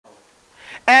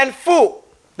and fu.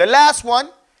 The last one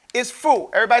is fu.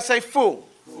 Everybody say fu.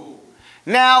 Fu.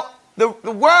 Now, the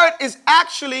word is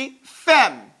actually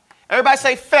fem. Everybody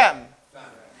say fem. Fem.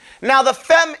 Now, the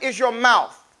fem is your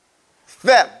mouth.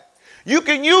 Fem. You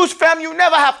can use fem. You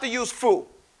never have to use fu.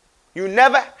 You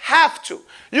never have to.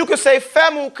 You can say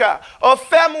femuka, or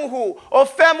femuhu, or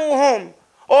femuhum,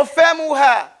 or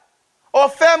femuha, or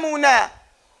femuna.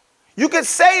 You can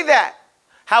say that.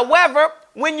 However,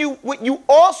 when you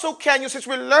also can, since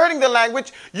we're learning the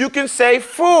language, you can say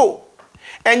fu.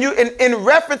 And you in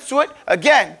reference to it,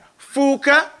 again,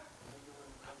 fuka,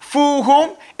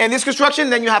 fuhum. In this construction,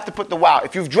 then you have to put the wow.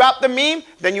 If you've dropped the meme,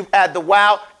 then you add the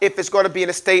wow if it's going to be in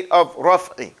a state of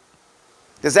RAF'I.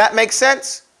 Does that make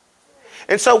sense?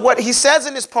 And so what he says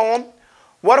in this poem,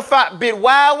 وَرْفَعْ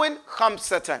بِالْوَاوٍ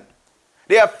خَمْسَةً.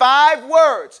 There are 5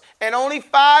 words, and only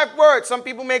 5 words. Some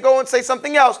people may go and say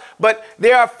something else, but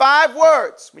there are 5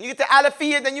 words. When you get to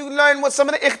alafiyya, then you learn what some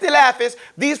of the ikhtilaf is.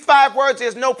 These 5 words,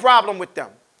 there's no problem with them.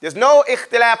 There's no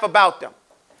ikhtilaf about them.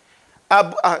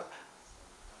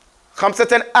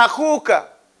 خَمْسَةً أَخُوكَ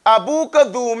أَبُوكَ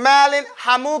ذُو مَالٍ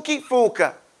حَمُوكِ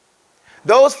فُوكَ.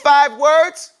 Those 5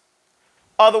 words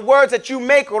are the words that you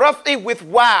make RAF'I with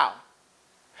wow.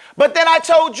 But then I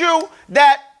told you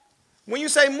that when you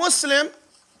say Muslim,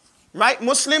 right,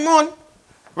 Muslimun,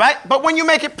 right? But when you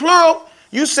make it plural,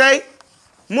 you say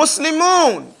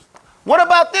Muslimun. What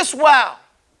about this wow?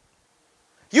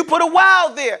 You put a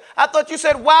wow there. I thought you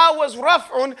said wow was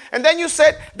Raf'un, and then you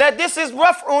said that this is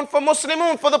Raf'un for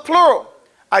Muslimun, for the plural.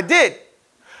 I did.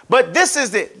 But this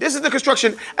is it. This is the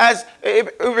construction, as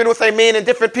Ibn Uthaymin and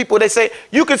different people, they say,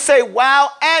 you could say wow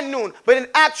and noon, but in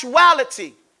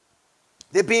actuality,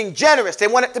 they're being generous. They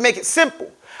want it to make it simple.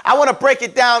 I want to break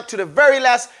it down to the very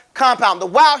last compound. The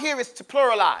wow here is to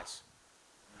pluralize.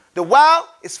 The wow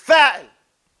is fa'il,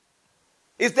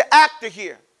 is the actor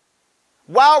here.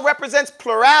 Wow represents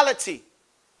plurality.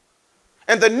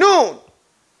 And the noon,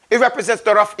 it represents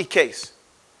the RAF'I case.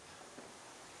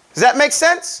 Does that make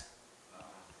sense?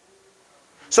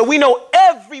 So we know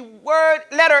every word,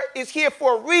 letter is here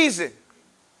for a reason.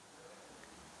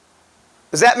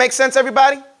 Does that make sense,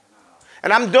 everybody?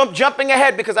 And I'm jumping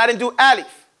ahead because I didn't do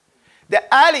alif.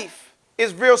 The alif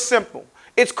is real simple.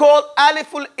 It's called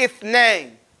aliful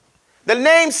ithnain. The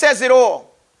name says it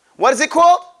all. What is it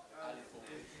called?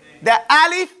 The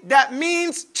alif that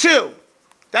means 2.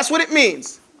 That's what it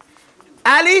means.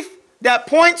 Alif that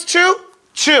points to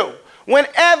 2.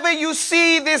 Whenever you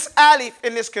see this alif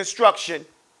in this construction,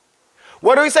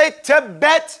 what do we say?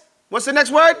 Tabet. What's the next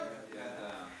word?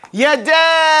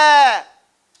 Yada.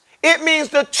 It means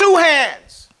the 2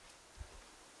 hands.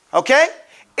 Okay?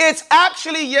 It's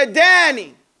actually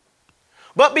yadani.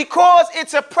 But because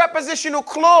it's a prepositional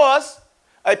clause,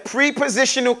 a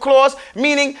prepositional clause,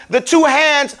 meaning the 2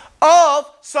 hands of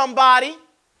somebody,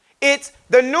 it's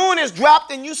the noon is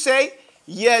dropped and you say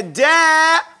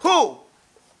yadahu.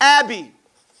 Abi.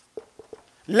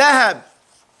 Lahab.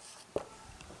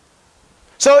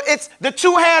 So it's the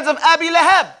 2 hands of Abi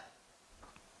Lahab.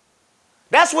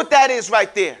 That's what that is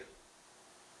right there.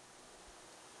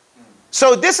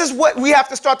 So this is what we have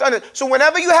to start to understand. So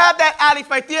whenever you have that alif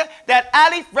right there, that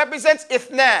alif represents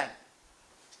ithnan.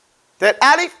 That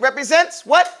alif represents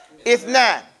what?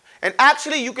 Ithnan. And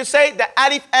actually you can say that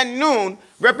alif and noon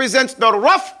represents the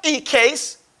RAF'I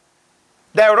case.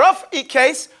 The RAF'I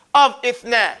case of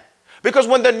ithnan. Because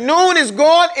when the noon is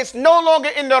gone, it's no longer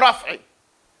in the RAF'I.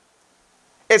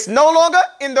 It's no longer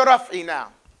in the RAF'I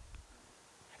now.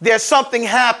 There's something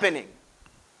happening.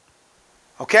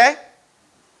 Okay?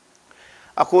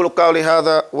 أقول قولي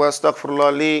هذا وأستغفر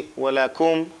الله لي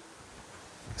ولكم.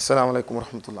 السلام عليكم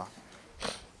ورحمة الله.